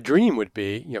my dream would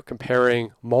be,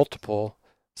 comparing multiple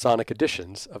sonic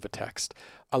editions of a text.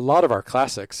 A lot of our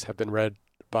classics have been read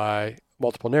by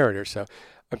multiple narrators. So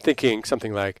I'm thinking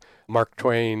something like Mark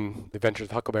Twain, The Adventures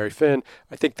of Huckleberry Finn.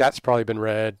 I think that's probably been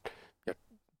read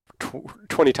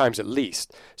 20 times at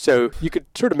least. So you could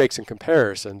sort of make some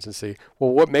comparisons and see,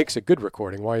 well, what makes a good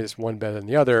recording? Why is one better than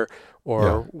the other?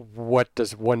 Or what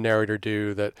does one narrator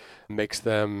do that makes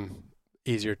them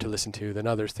easier to listen to than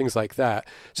others? Things like that.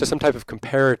 So some type of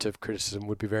comparative criticism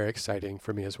would be very exciting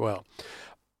for me as well.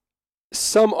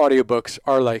 Some audiobooks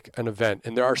are like an event,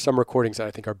 and there are some recordings that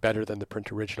I think are better than the print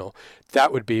original.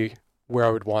 That would be where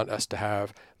I would want us to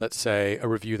have, let's say, a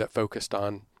review that focused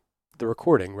on the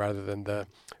recording rather than the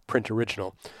print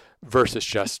original, versus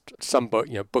just some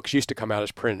books used to come out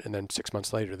as print, and then 6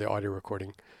 months later the audio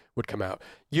recording would come out.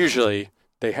 Usually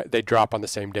they drop on the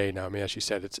same day now. I mean, as you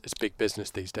said, it's big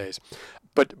business these days.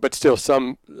 But still,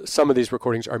 some of these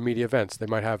recordings are media events. They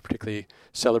might have a particularly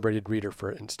celebrated reader, for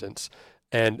instance.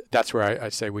 And that's where I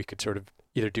say we could sort of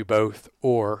either do both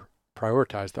or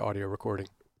prioritize the audio recording.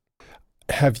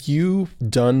 Have you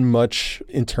done much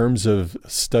in terms of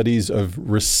studies of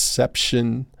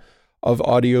reception of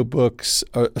audiobooks,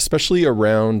 especially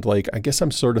around, I guess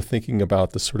I'm sort of thinking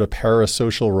about the sort of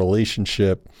parasocial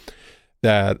relationship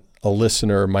that a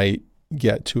listener might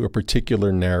get to a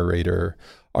particular narrator?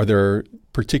 Are there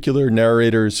particular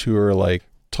narrators who are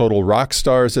total rock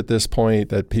stars at this point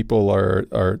that people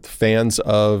are fans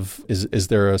of? Is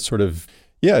there a sort of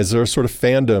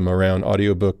fandom around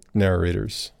audiobook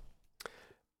narrators?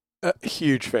 A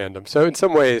huge fandom. So in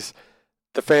some ways,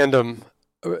 the fandom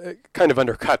kind of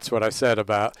undercuts what I said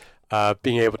about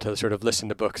being able to sort of listen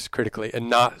to books critically and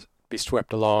not be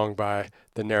swept along by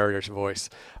the narrator's voice.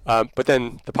 But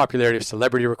then the popularity of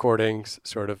celebrity recordings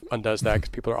sort of undoes that, because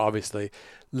people are obviously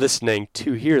listening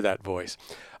to hear that voice.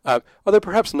 Although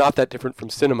perhaps not that different from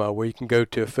cinema, where you can go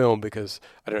to a film because,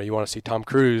 you want to see Tom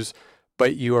Cruise,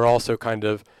 but you are also kind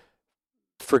of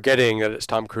forgetting that it's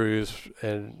Tom Cruise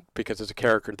and because it's a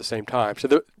character at the same time.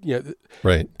 So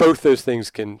Right. both those things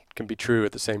can be true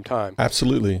at the same time.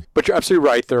 Absolutely. But you're absolutely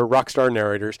right. There are rock star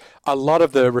narrators. A lot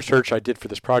of the research I did for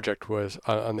this project was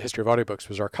on the history of audiobooks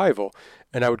was archival,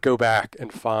 and I would go back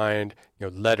and find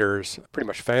letters, pretty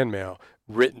much fan mail,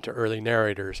 written to early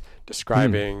narrators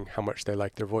describing how much they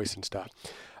liked their voice and stuff.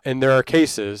 And there are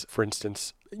cases, for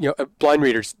instance, blind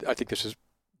readers. I think this is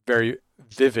very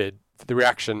vivid.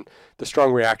 The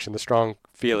strong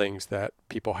feelings that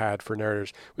people had for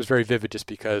narrators was very vivid just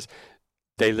because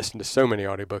they listened to so many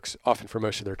audiobooks, often for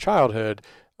most of their childhood,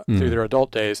 through their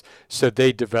adult days. So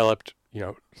they developed,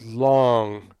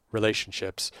 long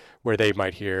relationships where they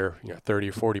might hear, 30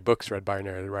 or 40 books read by a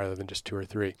narrator rather than just 2 or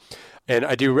 3. And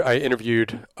I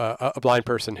interviewed a blind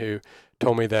person who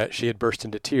told me that she had burst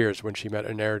into tears when she met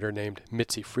a narrator named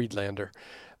Mitzi Friedlander,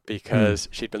 because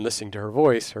she'd been listening to her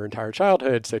voice her entire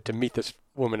childhood. So to meet this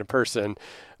woman in person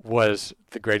was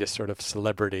the greatest sort of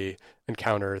celebrity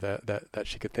encounter that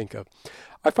she could think of.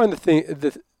 I find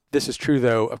this is true,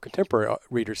 though, of contemporary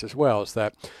readers as well, is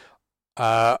that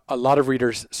a lot of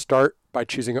readers start by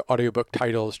choosing audiobook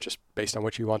titles just based on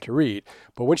what you want to read.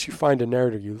 But once you find a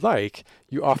narrator you like,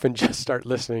 you often just start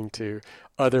listening to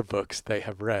other books they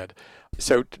have read.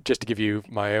 So just to give you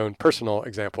my own personal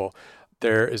example,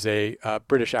 there is a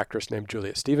British actress named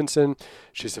Juliet Stevenson.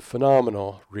 She's a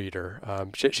phenomenal reader.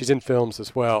 She's in films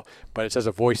as well, but it's as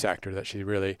a voice actor that she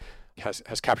really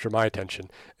has captured my attention.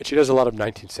 And she does a lot of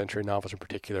 19th century novels in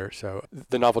particular. So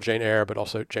the novel Jane Eyre, but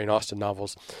also Jane Austen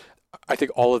novels. I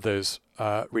think all of those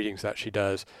readings that she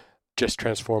does just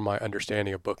transform my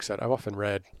understanding of books that I've often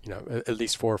read, at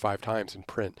least 4 or 5 times in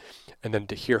print. And then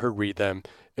to hear her read them,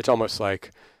 it's almost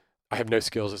like I have no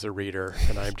skills as a reader,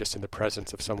 and I'm just in the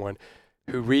presence of someone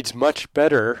who reads much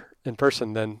better in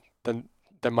person than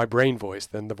my brain voice,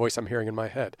 than the voice I'm hearing in my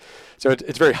head. So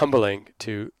it's very humbling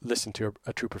to listen to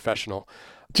a true professional.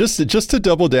 Just to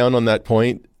double down on that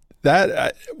point,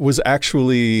 that was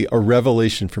actually a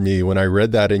revelation for me when I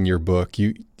read that in your book.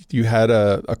 You had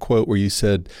a quote where you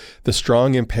said, "The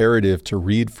strong imperative to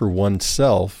read for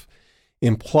oneself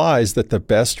implies that the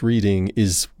best reading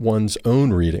is one's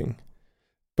own reading."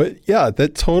 But yeah,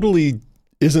 that totally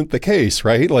isn't the case,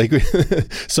 right? Like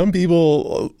some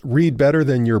people read better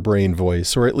than your brain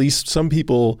voice, or at least some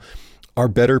people are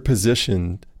better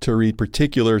positioned to read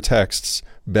particular texts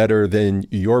better than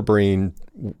your brain,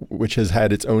 which has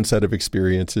had its own set of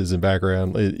experiences and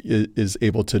background, is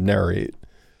able to narrate.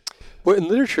 Well, in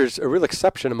literature is a real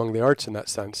exception among the arts in that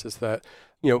sense, is that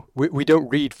we don't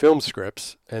read film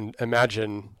scripts and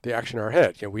imagine the action in our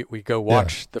head. We go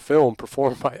watch the film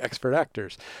performed by expert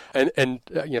actors, and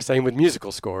same with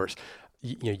musical scores.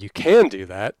 You can do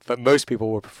that, but most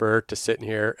people will prefer to sit and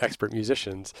hear expert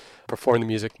musicians perform the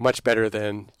music much better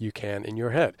than you can in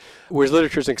your head. Whereas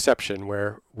literature is an exception,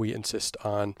 where we insist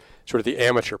on sort of the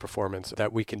amateur performance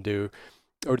that we can do,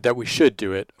 or that we should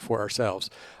do it for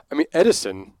ourselves. I mean,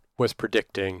 Edison was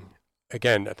predicting,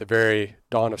 again, at the very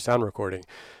dawn of sound recording,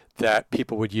 that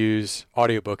people would use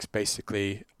audiobooks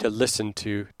basically to listen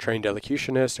to trained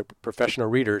elocutionists or professional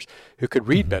readers who could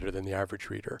read better than the average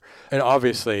reader. And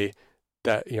obviously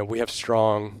that, we have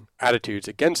strong attitudes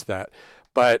against that,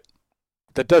 but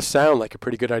that does sound like a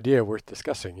pretty good idea worth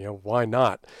discussing. Why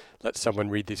not let someone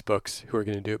read these books who are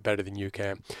going to do it better than you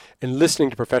can? And listening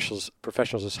to professionals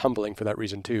is humbling for that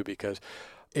reason too, because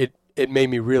it made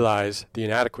me realize the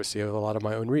inadequacy of a lot of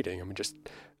my own reading. I mean, just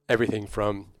everything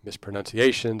from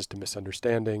mispronunciations to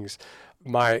misunderstandings.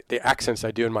 The accents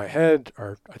I do in my head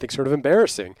are, I think, sort of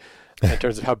embarrassing in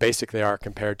terms of how basic they are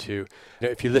compared to,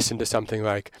 if you listen to something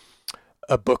like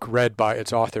a book read by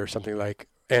its author, something like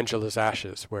Angela's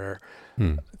Ashes, where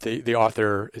the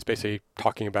author is basically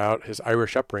talking about his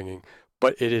Irish upbringing,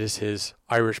 but it is his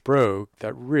Irish brogue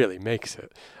that really makes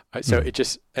it. So it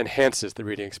just enhances the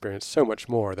reading experience so much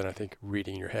more than I think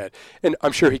reading in your head. And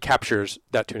I'm sure he captures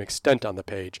that to an extent on the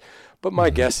page. But my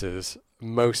guess is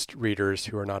most readers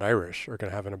who are not Irish are going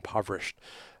to have an impoverished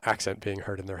accent being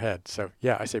heard in their head. So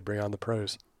yeah, I say bring on the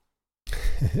prose.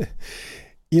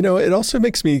 It also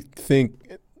makes me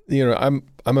think, I'm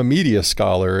a media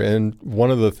scholar, and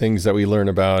one of the things that we learn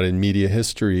about in media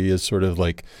history is sort of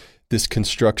like this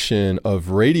construction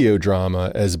of radio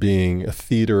drama as being a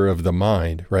theater of the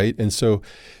mind, right? And so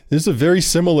this is a very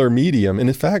similar medium. And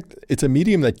in fact, it's a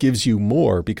medium that gives you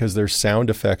more because there's sound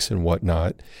effects and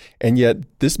whatnot. And yet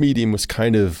this medium was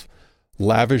kind of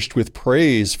lavished with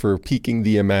praise for piquing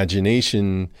the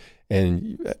imagination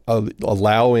and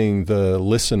allowing the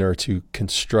listener to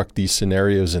construct these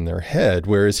scenarios in their head.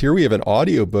 Whereas here we have an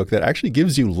audiobook that actually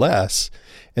gives you less.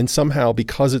 And somehow,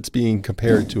 because it's being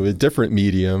compared to a different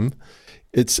medium,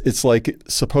 It's like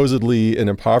supposedly an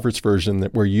impoverished version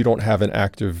where you don't have an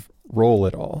active role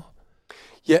at all.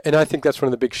 Yeah, and I think that's one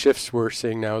of the big shifts we're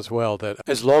seeing now as well, that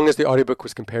as long as the audiobook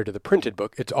was compared to the printed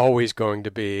book, it's always going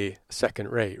to be second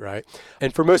rate, right?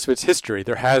 And for most of its history,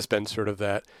 there has been sort of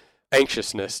that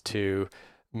anxiousness to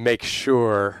make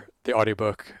sure the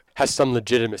audiobook has some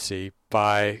legitimacy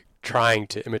by trying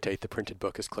to imitate the printed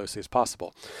book as closely as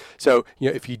possible. So,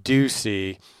 if you do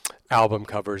see album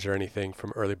covers or anything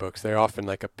from early books, they're often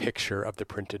like a picture of the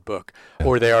printed book,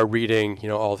 or they are reading,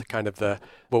 all the kind of the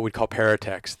what we'd call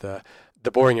paratext,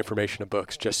 the boring information of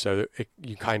books, just so that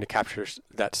you kind of captures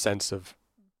that sense of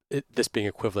this being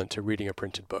equivalent to reading a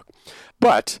printed book.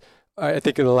 But I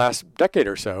think in the last decade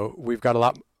or so, we've got a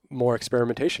lot more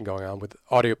experimentation going on with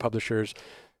audio publishers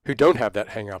who don't have that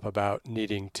hang up about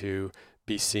needing to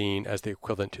be seen as the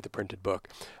equivalent to the printed book.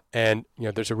 And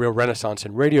there's a real renaissance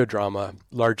in radio drama,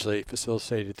 largely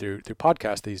facilitated through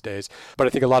podcasts these days. But I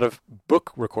think a lot of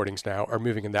book recordings now are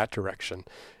moving in that direction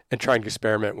and trying to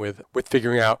experiment with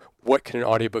figuring out what can an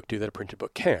audiobook do that a printed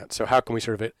book can't. So how can we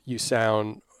sort of use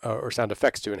sound or sound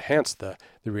effects to enhance the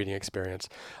reading experience.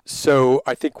 So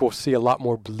I think we'll see a lot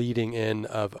more bleeding in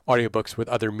of audiobooks with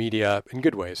other media in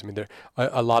good ways. I mean,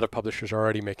 a lot of publishers are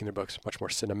already making their books much more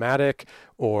cinematic,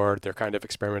 or they're kind of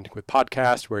experimenting with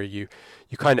podcasts where you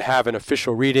kind of have an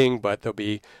official reading, but it'll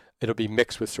be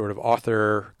mixed with sort of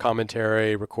author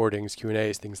commentary, recordings,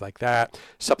 Q&As, things like that,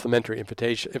 supplementary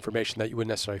information that you wouldn't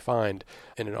necessarily find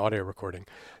in an audio recording.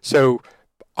 So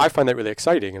I find that really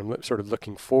exciting, and I'm sort of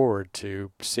looking forward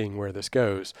to seeing where this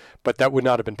goes. But that would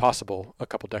not have been possible a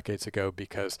couple decades ago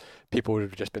because people would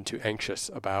have just been too anxious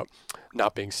about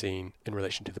not being seen in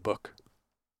relation to the book.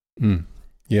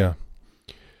 Yeah.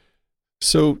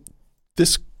 So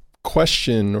this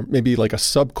question, or maybe like a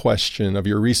sub-question of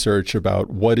your research about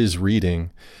what is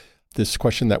reading, this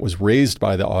question that was raised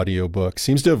by the audiobook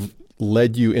seems to have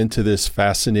led you into this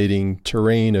fascinating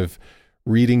terrain of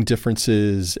reading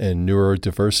differences and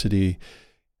neurodiversity.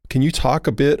 Can you talk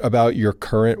a bit about your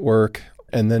current work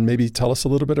and then maybe tell us a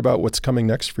little bit about what's coming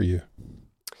next for you?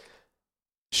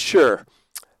 Sure.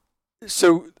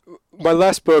 So my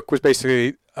last book was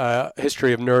basically a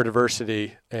history of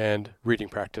neurodiversity and reading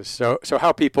practice. So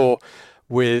how people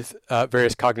with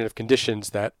various cognitive conditions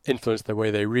that influence the way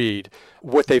they read,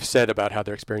 what they've said about how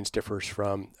their experience differs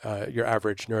from your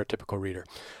average neurotypical reader.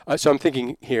 So I'm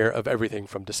thinking here of everything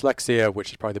from dyslexia,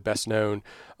 which is probably the best known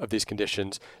of these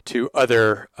conditions, to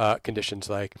other conditions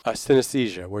like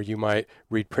synesthesia, where you might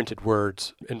read printed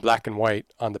words in black and white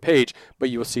on the page, but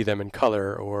you will see them in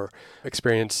color, or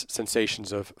experience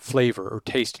sensations of flavor or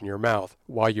taste in your mouth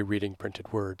while you're reading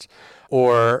printed words.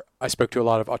 Or I spoke to a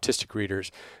lot of autistic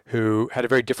readers who had a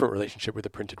very different relationship with the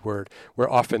printed word,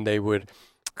 where often they would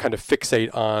kind of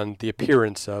fixate on the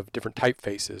appearance of different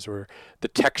typefaces or the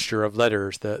texture of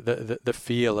letters, the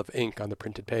feel of ink on the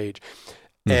printed page.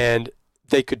 And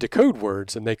they could decode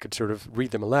words and they could sort of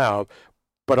read them aloud,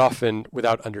 but often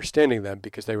without understanding them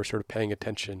because they were sort of paying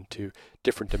attention to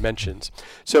different dimensions.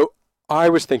 So I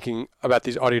was thinking about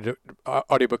these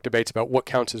audiobook debates about what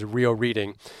counts as real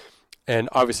reading. And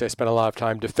obviously I spent a lot of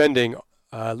time defending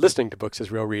listening to books as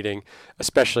real reading,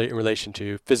 especially in relation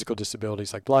to physical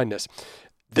disabilities like blindness.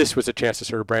 This was a chance to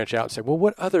sort of branch out and say, well,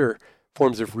 what other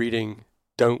forms of reading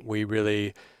don't we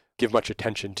really give much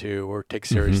attention to or take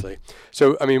seriously?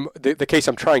 So, I mean, the case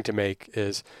I'm trying to make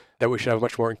is that we should have a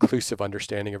much more inclusive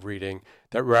understanding of reading,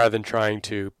 that rather than trying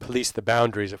to police the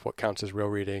boundaries of what counts as real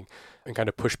reading and kind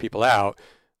of push people out,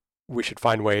 we should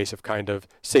find ways of kind of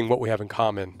seeing what we have in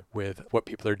common with what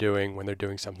people are doing when they're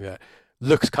doing something that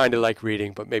looks kind of like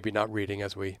reading, but maybe not reading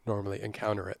as we normally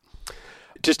encounter it.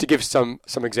 Just to give some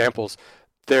examples,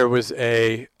 there was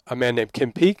a man named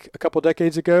Kim Peek a couple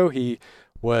decades ago. He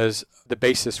was the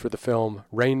basis for the film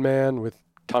Rain Man with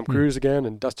Tom Cruise again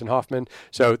and Dustin Hoffman.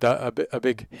 So a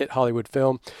big hit Hollywood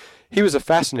film. He was a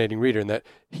fascinating reader in that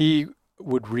he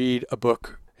would read a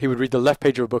book. He would read the left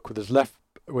page of a book with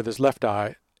his left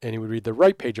eye, and he would read the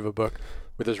right page of a book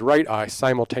with his right eye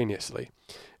simultaneously.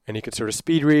 And he could sort of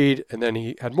speed read, and then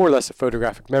he had more or less a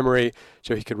photographic memory,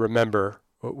 so he could remember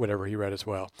whatever he read as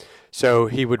well. So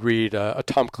he would read a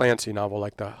Tom Clancy novel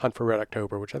like The Hunt for Red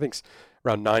October, which I think is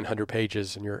around 900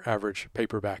 pages in your average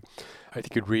paperback. I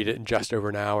think you'd read it in just over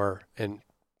an hour and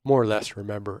more or less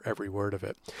remember every word of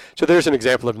it. So there's an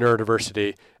example of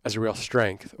neurodiversity as a real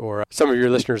strength. Or some of your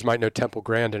listeners might know Temple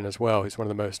Grandin as well. He's one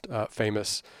of the most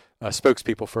famous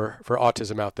spokespeople for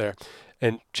autism out there.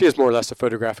 And she has more or less a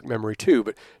photographic memory too,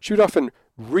 but she would often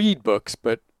read books,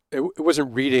 but it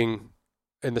wasn't reading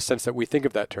in the sense that we think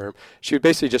of that term. She would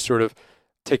basically just sort of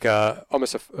take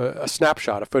almost a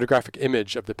snapshot, a photographic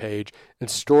image of the page, and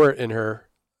store it in her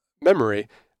memory.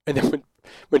 And then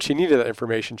when she needed that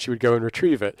information, she would go and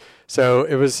retrieve it. So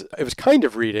it was kind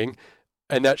of reading,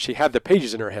 and that she had the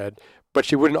pages in her head, but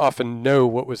she wouldn't often know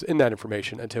what was in that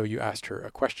information until you asked her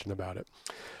a question about it.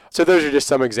 So those are just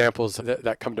some examples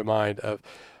that come to mind of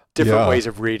different ways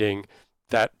of reading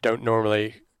that don't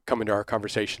normally come into our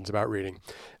conversations about reading.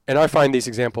 And I find these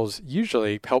examples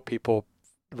usually help people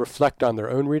reflect on their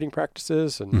own reading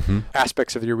practices and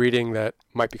aspects of your reading that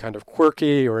might be kind of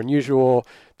quirky or unusual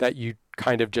that you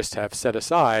kind of just have set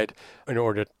aside in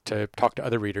order to talk to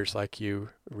other readers like you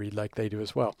read like they do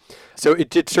as well. So it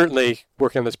did certainly,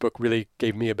 working on this book really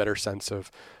gave me a better sense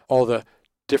of all the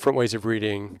different ways of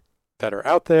reading that are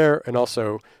out there, and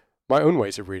also my own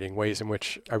ways of reading, ways in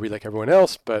which I read like everyone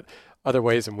else, but other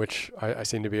ways in which I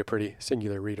seem to be a pretty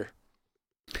singular reader.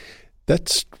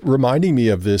 That's reminding me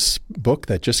of this book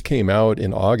that just came out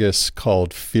in August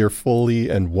called Fearfully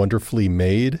and Wonderfully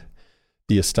Made,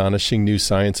 The Astonishing New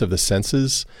Science of the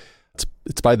Senses.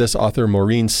 It's by this author,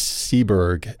 Maureen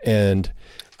Seberg. And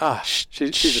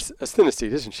she's a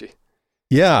synesthete, isn't she?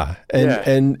 Yeah.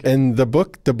 And the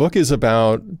book is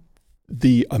about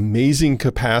the amazing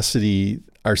capacity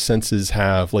our senses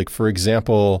have. Like, for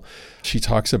example, she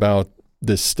talks about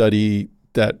this study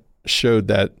that showed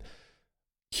that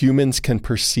humans can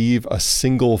perceive a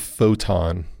single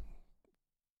photon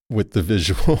with the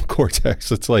visual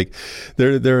cortex. It's like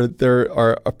there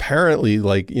are apparently,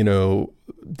 like, you know,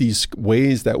 these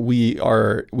ways that we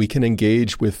can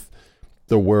engage with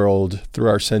the world through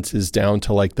our senses down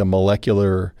to like the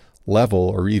molecular level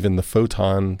or even the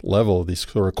photon level, this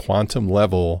sort of quantum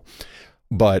level,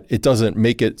 but it doesn't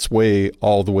make its way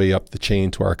all the way up the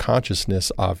chain to our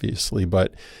consciousness, obviously,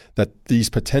 but that these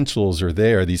potentials are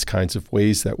there, these kinds of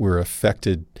ways that we're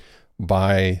affected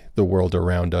by the world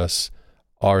around us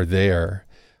are there.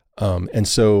 And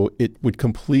so it would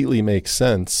completely make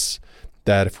sense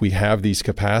that if we have these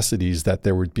capacities, that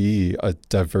there would be a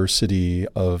diversity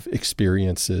of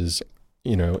experiences,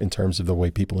 you know, in terms of the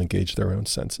way people engage their own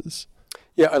senses.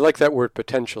 Yeah, I like that word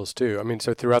potentials too. I mean,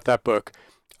 so throughout that book,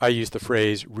 I use the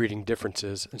phrase reading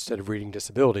differences instead of reading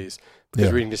disabilities,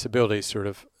 because reading disabilities sort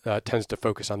of tends to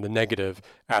focus on the negative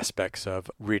aspects of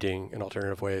reading in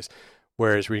alternative ways,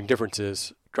 whereas reading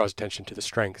differences draws attention to the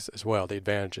strengths as well, the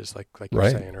advantages, like you're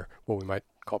saying, or what we might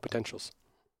call potentials.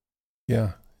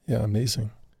 Yeah, amazing.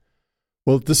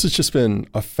 Well, this has just been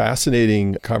a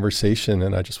fascinating conversation,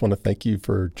 and I just want to thank you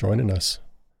for joining us.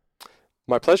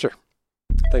 My pleasure.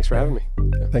 Thanks for having me.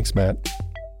 Yeah. Thanks, Matt.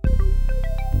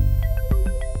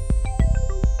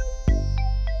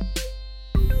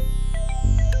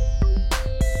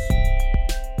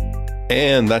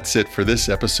 And that's it for this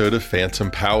episode of Phantom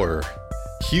Power.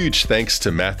 Huge thanks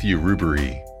to Matthew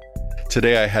Rubery.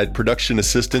 Today I had production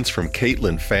assistance from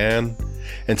Caitlin Fan,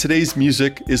 and today's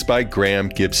music is by Graham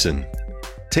Gibson.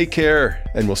 Take care,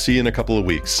 and we'll see you in a couple of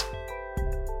weeks.